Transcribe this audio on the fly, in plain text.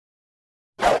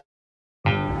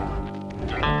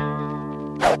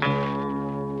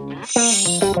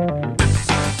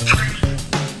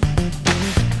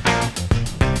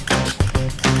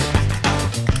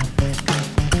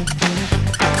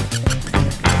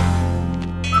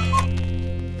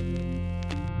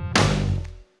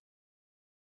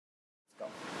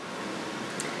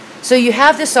So you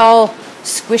have this all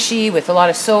squishy with a lot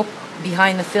of soap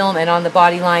behind the film and on the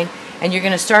body line, and you're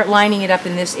going to start lining it up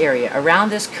in this area, around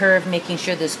this curve, making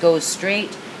sure this goes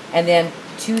straight, and then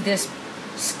to this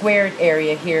squared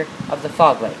area here of the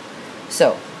fog light.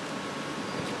 So,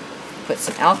 put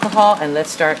some alcohol and let's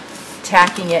start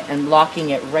tacking it and locking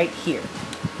it right here.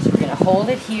 So we're going to hold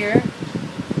it here,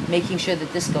 making sure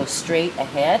that this goes straight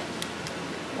ahead,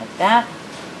 like that.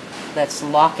 Let's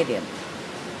lock it in.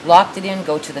 Locked it in,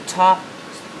 go to the top,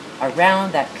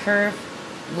 around that curve,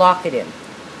 lock it in.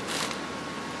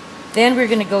 Then we're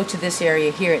going to go to this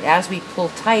area here, and as we pull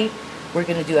tight, we're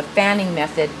going to do a fanning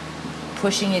method,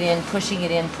 pushing it in, pushing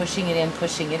it in, pushing it in,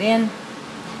 pushing it in,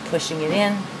 pushing it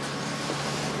in,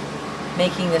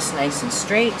 making this nice and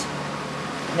straight.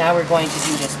 Now we're going to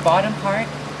do this bottom part,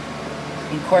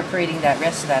 incorporating that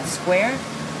rest of that square.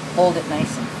 Hold it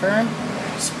nice and firm,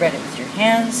 spread it with your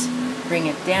hands, bring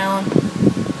it down,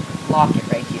 lock it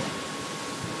right here.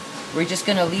 We're just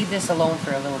going to leave this alone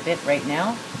for a little bit right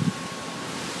now.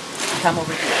 Come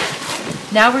over here.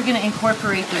 Now we're going to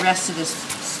incorporate the rest of this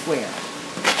square.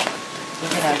 We're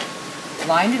going to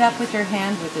line it up with your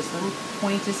hand with this little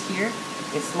point is here.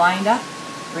 It's lined up.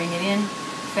 Bring it in,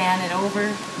 fan it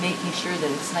over, making sure that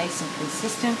it's nice and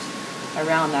consistent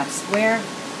around that square,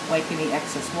 wiping the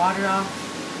excess water off,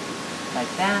 like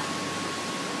that.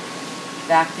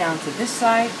 Back down to this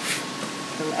side.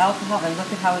 Little alcohol, and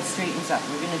look at how it straightens up.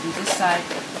 We're going to do this side,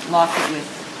 lock it with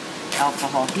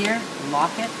alcohol here,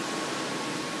 lock it.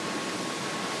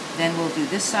 Then we'll do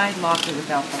this side, lock it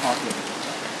with alcohol here.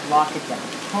 Lock it down.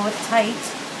 Pull it tight,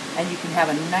 and you can have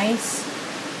a nice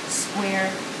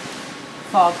square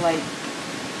fog light.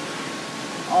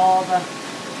 All the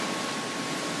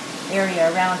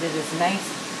area around it is nice,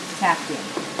 tapped in.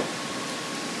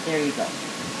 There you go.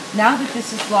 Now that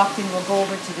this is locked in, we'll go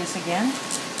over to this again.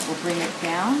 We'll bring it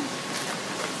down,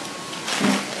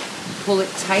 pull it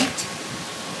tight,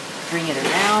 bring it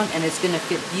around, and it's going to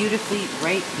fit beautifully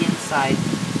right inside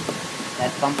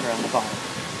that bumper on the bottom.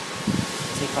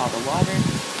 Take all the water,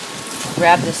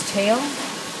 grab this tail,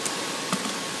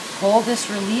 hold this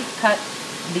relief cut,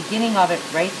 beginning of it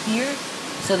right here,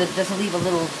 so that it doesn't leave a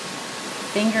little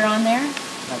finger on there,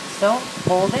 like so.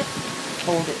 Hold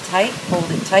it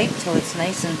tight till it's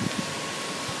nice and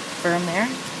firm there.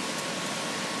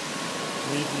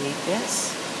 Alleviate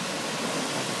this,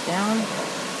 put it down,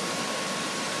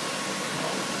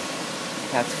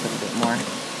 perhaps put a bit more,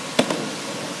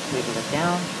 wiggle it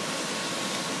down,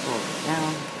 pull it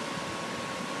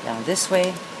down this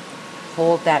way,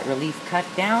 hold that relief cut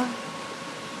down.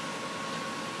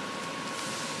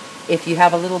 If you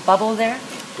have a little bubble there,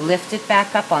 lift it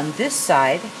back up on this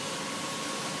side,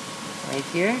 right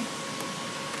here,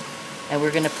 and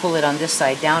we're going to pull it on this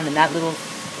side down, and that little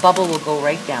bubble will go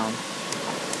right down.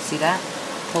 See that?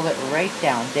 Pull it right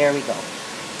down. There we go.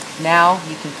 Now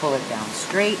you can pull it down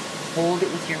straight, hold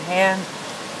it with your hand,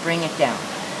 bring it down.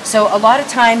 So a lot of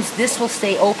times this will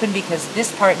stay open because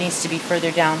this part needs to be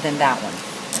further down than that one.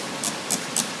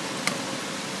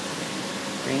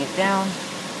 Bring it down.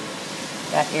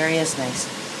 That area is nice.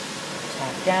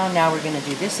 Tap down. Now we're going to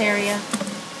do this area.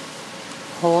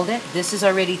 Hold it. This is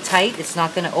already tight. It's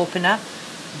not going to open up.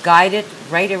 Guide it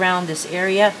right around this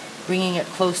area, bringing it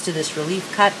close to this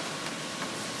relief cut.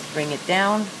 Bring it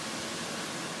down,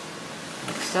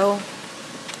 like so.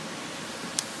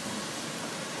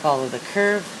 Follow the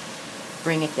curve,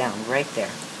 bring it down right there.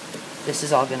 This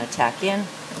is all going to tack in.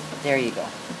 There you go.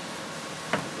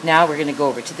 Now we're going to go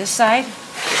over to this side.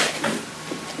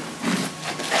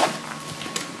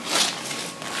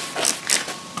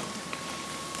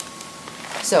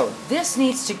 So this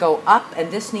needs to go up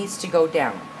and this needs to go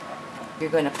down. You're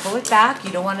going to pull it back.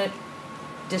 You don't want to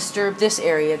disturb this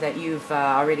area that you've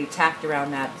already tacked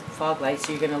around that fog light.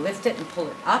 So you're going to lift it and pull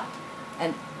it up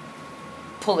and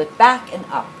pull it back and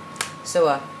up.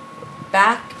 So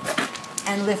back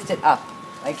and lift it up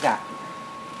like that.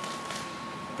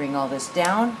 Bring all this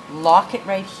down. Lock it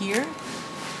right here.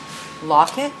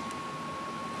 Lock it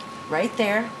right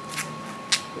there.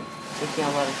 Taking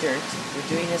a lot of dirt. We're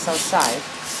doing this outside.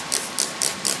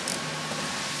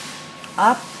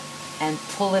 Up and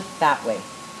pull it that way.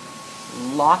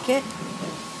 Lock it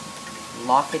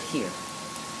here.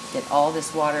 Get all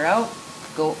this water out,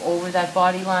 go over that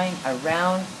body line,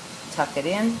 around, tuck it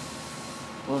in.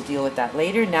 We'll deal with that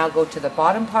later. Now go to the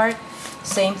bottom part,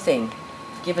 same thing.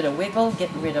 Give it a wiggle,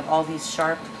 get rid of all these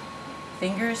sharp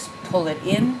fingers, pull it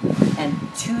in,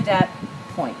 and to that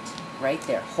point, right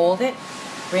there. Hold it,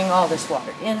 bring all this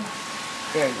water in,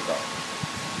 there you go.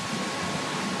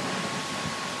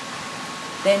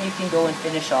 Then you can go and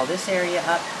finish all this area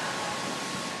up.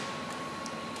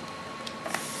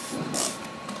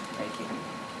 Right here.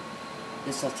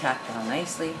 This will tack down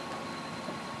nicely,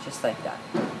 just like that.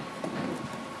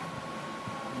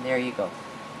 And there you go.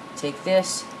 Take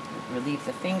this, relieve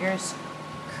the fingers,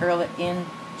 curl it in,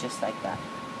 just like that.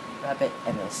 Rub it,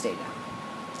 and it'll stay down.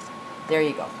 There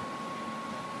you go.